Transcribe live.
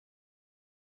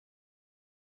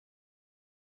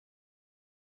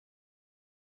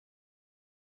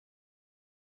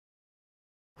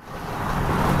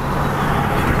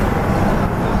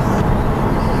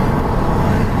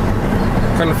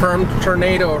confirmed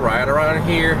tornado right around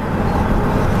here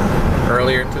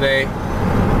earlier today.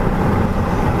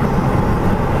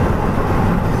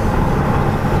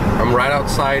 I'm right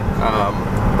outside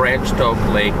Branch Oak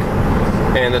Lake,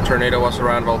 and the tornado was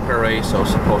around Valparaiso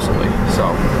supposedly, so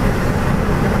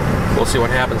we'll see what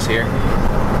happens here.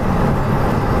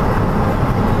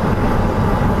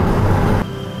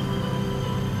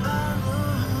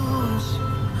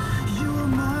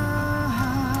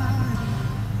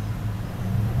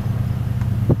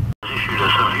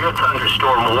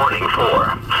 Thunderstorm warning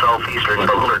for southeastern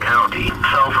Boulder County,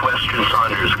 southwestern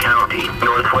Saunders County,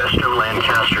 northwestern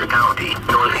Lancaster County,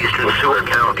 northeastern Seward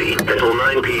County until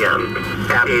 9 p.m.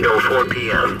 At 8:04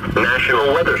 p.m.,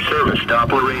 National Weather Service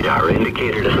Doppler radar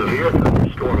indicated a severe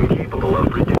thunderstorm capable of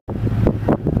reducing.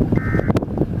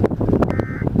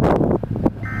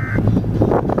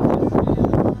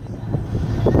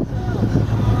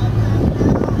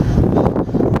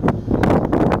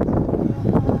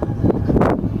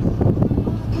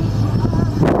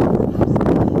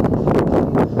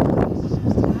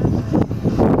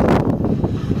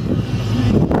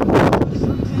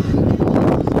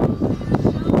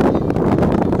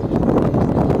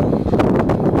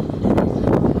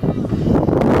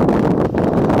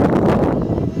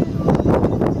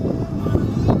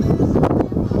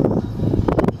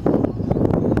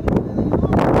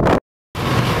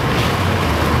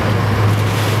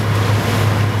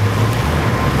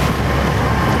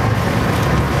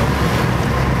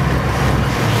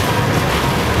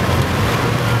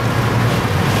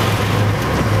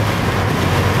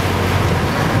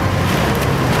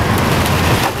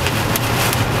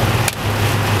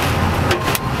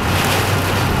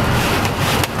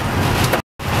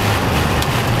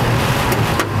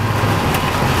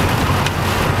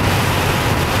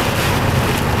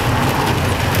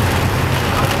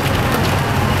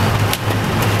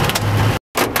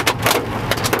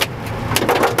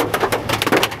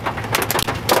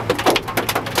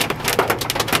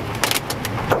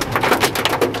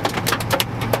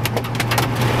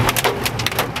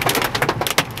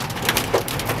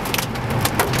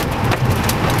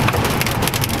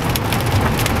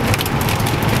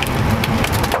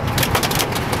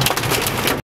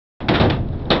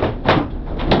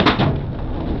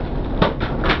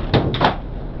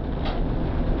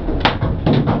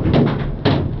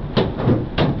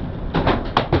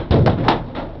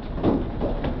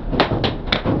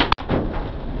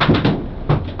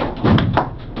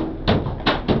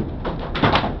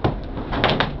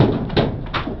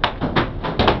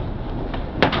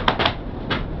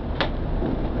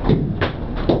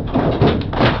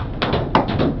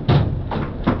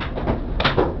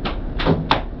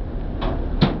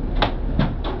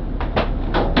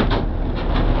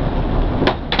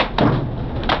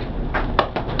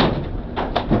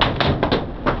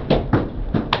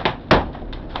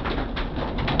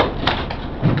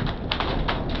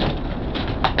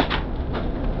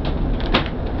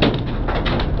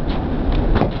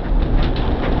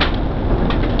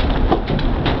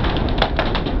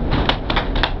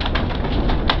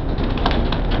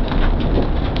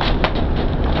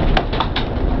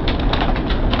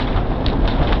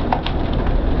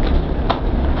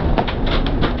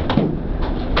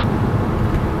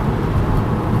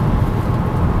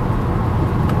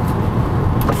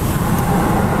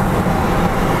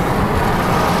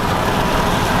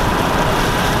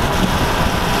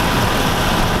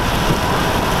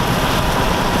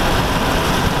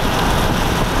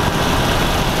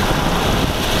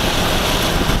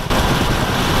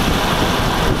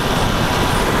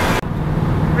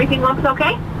 Everything looks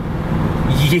okay?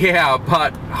 Yeah,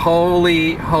 but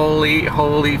holy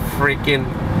freaking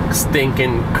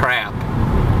stinking crap.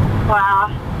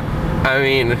 Wow. I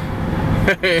mean,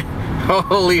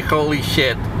 holy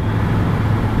shit.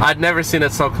 I'd never seen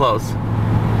it so close.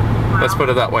 Wow. Let's put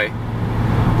it that way.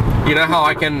 You know how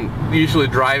I can usually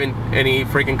drive in any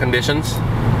freaking conditions?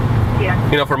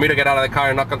 Yeah. You know, for me to get out of the car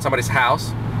and knock on somebody's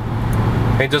house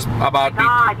and just about be...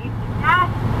 God, you see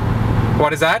that?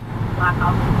 What is that?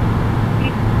 Wow.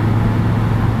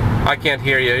 I can't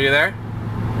hear you. Are you there?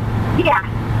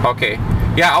 Yeah. Okay.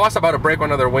 Yeah, I was about to break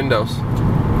one of their windows.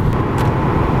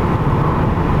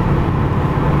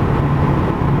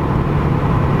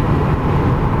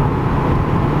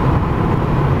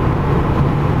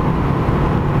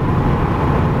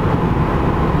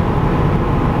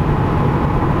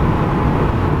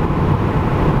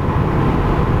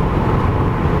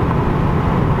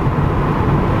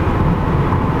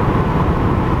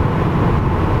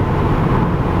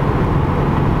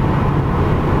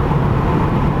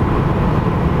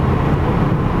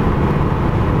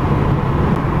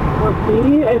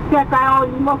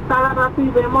 salimos cada rato y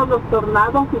vemos los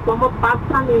tornados y cómo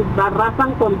pasan y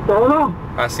arrasan con todo.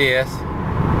 Así es.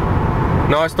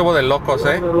 No, estuvo de locos,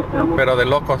 pero de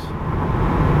locos.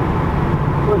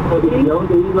 ¿Y a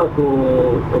dónde iba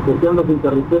o por qué andas en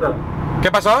carretera?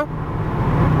 ¿Qué pasó?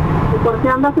 ¿Y por qué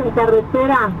andas en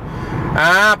carretera?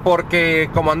 Ah, porque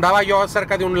como andaba yo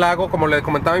cerca de un lago, como le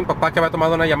comentaba a mi papá que había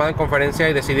tomado una llamada en conferencia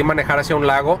y decidí manejar hacia un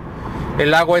lago.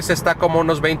 El lago ese está como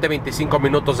unos 20-25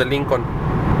 minutos de Lincoln,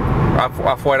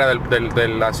 afuera de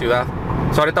la ciudad.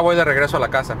 Ahorita voy de regreso a la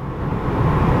casa.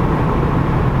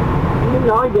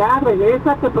 No, ya,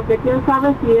 regrésate, porque quién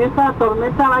sabe si esa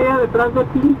tormenta vaya detrás de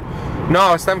ti.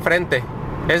 No, está enfrente.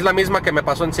 Es la misma que me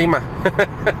pasó encima.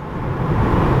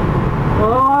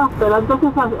 Oh, pero entonces,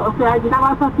 o sea, ya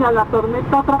vas hacia la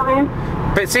tormenta otra vez.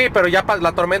 Sí, pero ya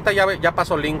la tormenta ya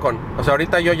pasó Lincoln. O sea,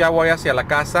 ahorita yo ya voy hacia la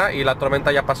casa y la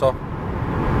tormenta ya pasó.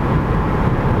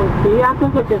 Pues sí,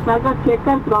 antes de que salga,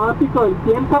 checa el pronóstico del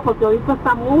tiempo, porque ahorita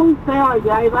está muy feo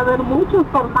allá y va a haber muchos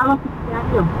tornados este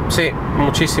año. Sí,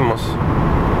 muchísimos.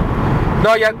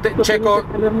 No, ya checo.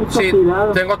 Sí,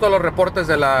 tengo todos los reportes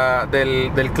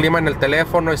del clima en el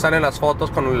teléfono y salen las fotos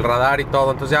con el radar y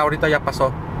todo. Entonces ya ahorita ya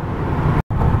pasó.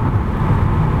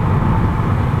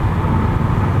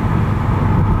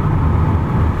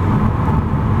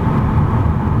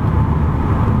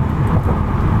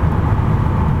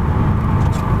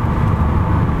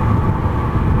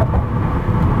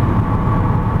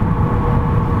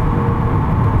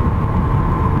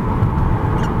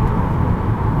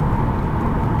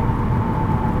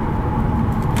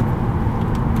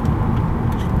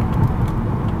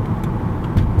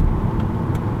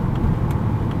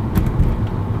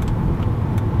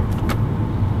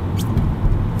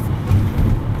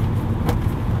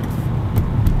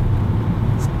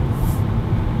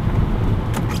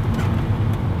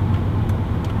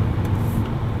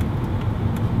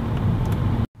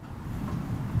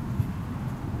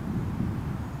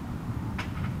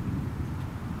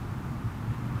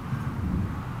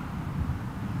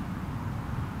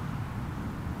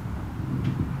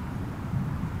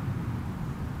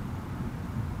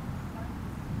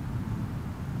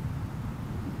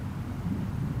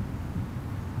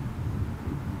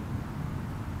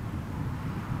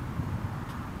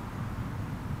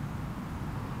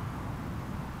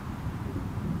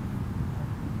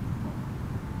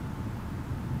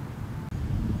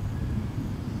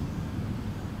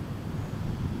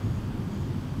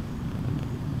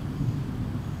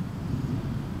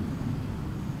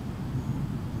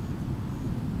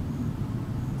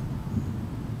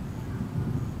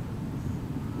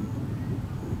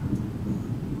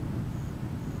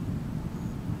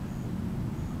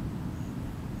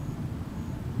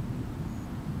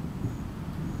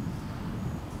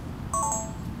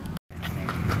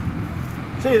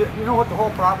 See, you know what the whole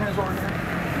problem is over here?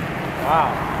 Wow.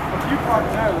 If you park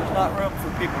there, there's not room for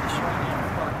people to swing in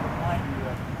and park behind you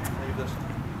and leave this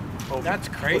open. That's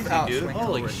crazy, without dude. swinging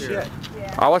Holy over shit.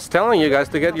 here. I was telling you guys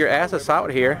to get your asses out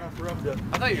here. Enough room to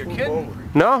I thought you were move kidding. over.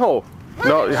 No.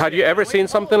 No, had you ever seen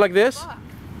something like this?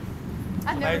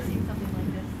 I've never seen something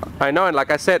like this. I know, and like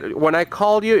I said, when I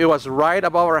called you, it was right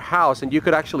above our house, and you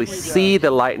could actually see the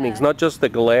lightnings, not just the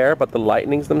glare, but the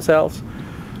lightnings themselves.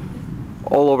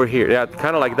 All over here, yeah,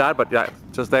 kind of like that, but yeah,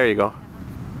 just there you go.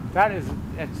 That is,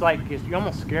 it's like, you're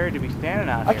almost scared to be standing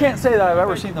out I here. can't say that I've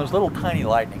ever seen those little tiny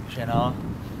lightnings, you know?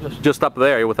 Just up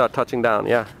there without touching down,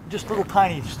 yeah. Just little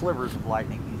tiny slivers of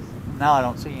lightning. Now I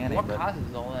don't see any, What but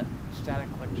causes all that static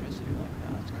electricity like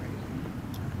that? That's crazy.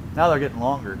 now they're getting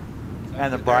longer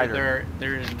and they're brighter.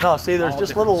 They're in No, see, there's all just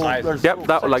different little, sizes. there's Yep,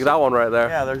 little like that one right there.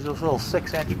 Yeah, there's just little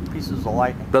 6-inch pieces of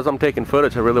lightning. That's I'm taking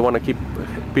footage. I really want to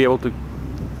be able to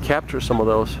capture some of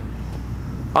those.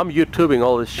 I'm YouTubing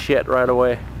all this shit right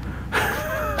away.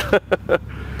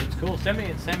 It's cool. Send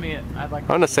me it. I'd like.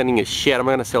 I'm not sending it shit. I'm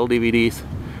gonna sell DVDs.